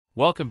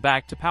Welcome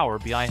back to Power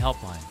BI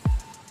Helpline.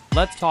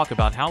 Let's talk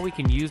about how we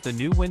can use the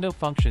new window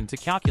function to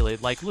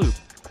calculate like loop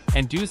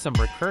and do some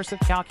recursive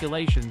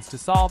calculations to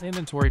solve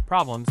inventory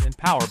problems in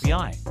Power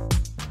BI.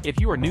 If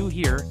you are new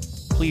here,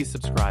 please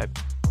subscribe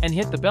and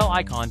hit the bell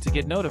icon to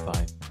get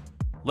notified.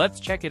 Let's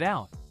check it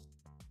out.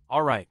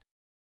 Alright.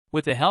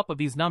 With the help of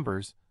these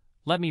numbers,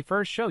 let me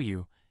first show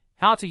you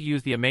how to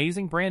use the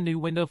amazing brand new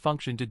window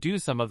function to do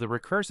some of the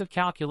recursive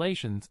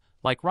calculations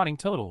like running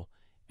total,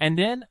 and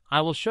then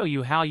I will show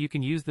you how you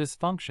can use this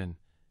function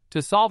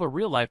to solve a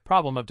real-life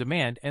problem of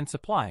demand and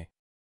supply.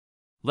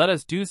 Let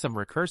us do some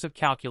recursive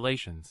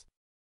calculations.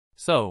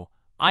 So,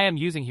 I am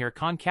using here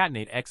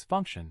concatenate DAX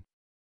function,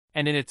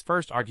 and in its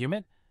first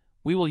argument,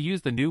 we will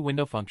use the new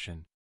window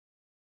function.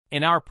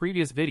 In our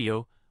previous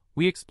video,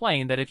 we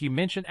explained that if you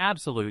mention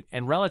absolute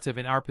and relative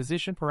in our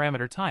position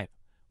parameter type,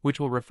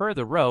 which will refer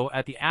the row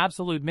at the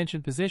absolute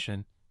mentioned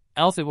position,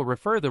 else it will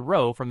refer the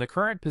row from the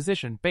current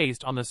position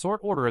based on the sort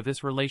order of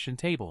this relation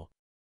table.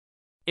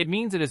 It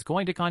means it is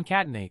going to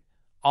concatenate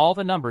all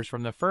the numbers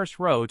from the first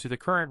row to the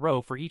current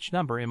row for each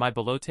number in my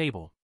below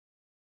table.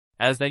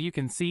 As that you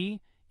can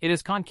see, it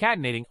is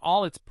concatenating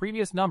all its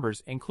previous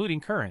numbers including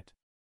current.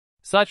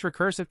 Such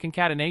recursive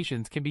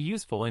concatenations can be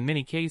useful in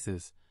many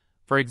cases.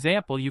 For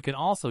example, you can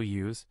also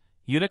use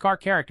unicar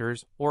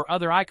characters or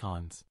other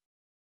icons.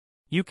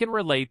 You can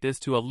relate this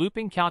to a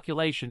looping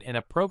calculation in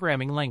a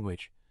programming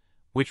language,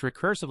 which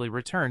recursively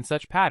returns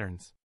such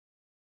patterns.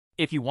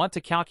 If you want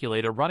to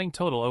calculate a running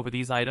total over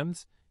these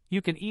items,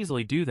 you can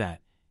easily do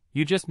that.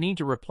 You just need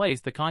to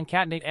replace the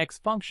concatenate DAX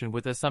function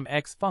with a sum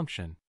DAX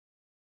function.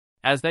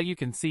 As that you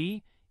can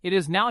see, it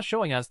is now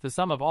showing us the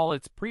sum of all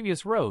its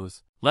previous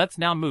rows. Let's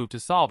now move to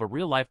solve a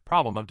real-life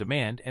problem of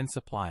demand and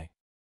supply.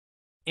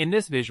 In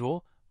this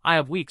visual, I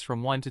have weeks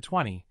from 1 to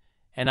 20,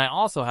 and I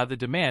also have the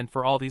demand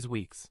for all these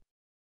weeks.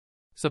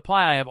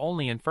 Supply I have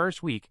only in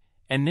first week,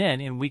 and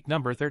then in week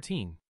number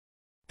 13.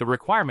 The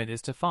requirement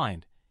is to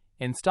find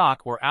in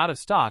stock or out of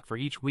stock for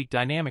each week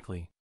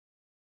dynamically.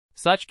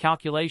 Such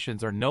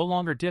calculations are no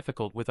longer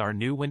difficult with our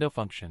new window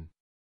function.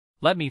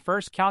 Let me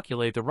first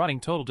calculate the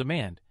running total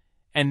demand,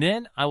 and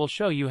then I will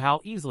show you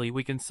how easily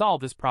we can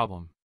solve this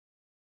problem.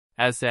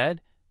 As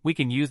said, we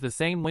can use the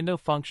same window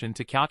function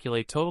to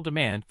calculate total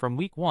demand from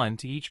week 1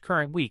 to each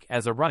current week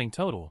as a running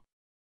total.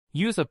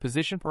 Use of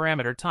position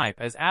parameter type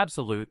as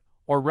absolute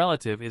or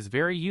relative is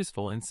very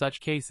useful in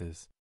such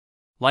cases.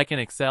 Like in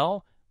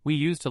Excel, we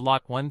use to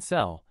lock one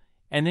cell,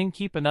 and then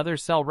keep another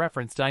cell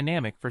reference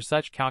dynamic for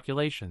such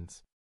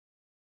calculations.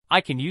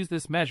 I can use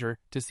this measure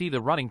to see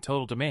the running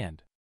total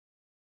demand.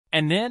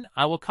 And then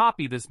I will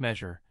copy this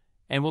measure,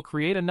 and will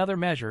create another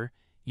measure,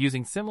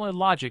 using similar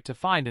logic to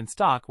find in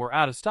stock or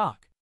out of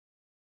stock.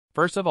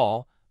 First of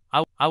all,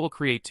 I will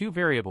create two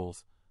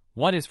variables.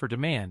 One is for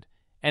demand,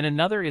 and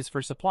another is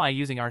for supply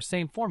using our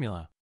same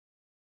formula.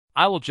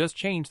 I will just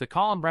change the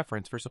column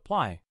reference for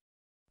supply.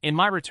 In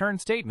my return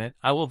statement,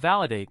 I will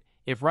validate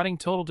if running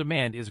total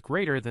demand is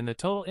greater than the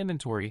total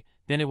inventory,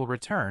 then it will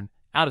return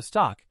out of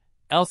stock,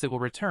 else it will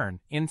return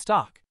in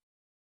stock.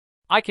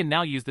 I can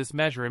now use this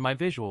measure in my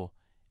visual,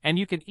 and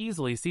you can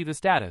easily see the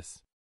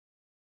status.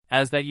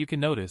 As that you can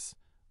notice,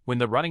 when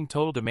the running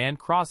total demand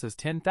crosses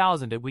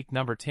 10,000 at week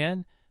number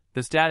 10,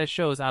 the status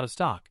shows out of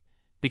stock,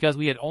 because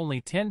we had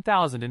only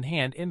 10,000 in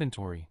hand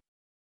inventory.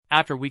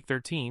 After week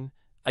 13,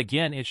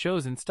 again it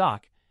shows in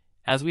stock,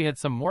 as we had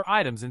some more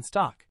items in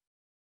stock.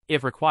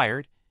 If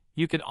required,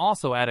 you can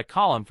also add a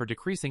column for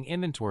decreasing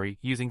inventory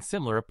using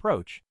similar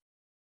approach.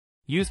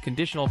 Use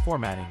conditional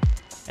formatting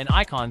and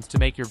icons to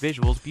make your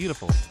visuals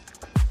beautiful.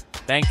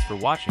 Thanks for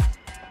watching.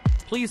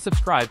 Please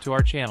subscribe to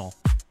our channel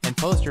and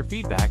post your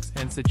feedbacks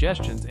and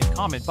suggestions in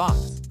comment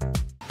box.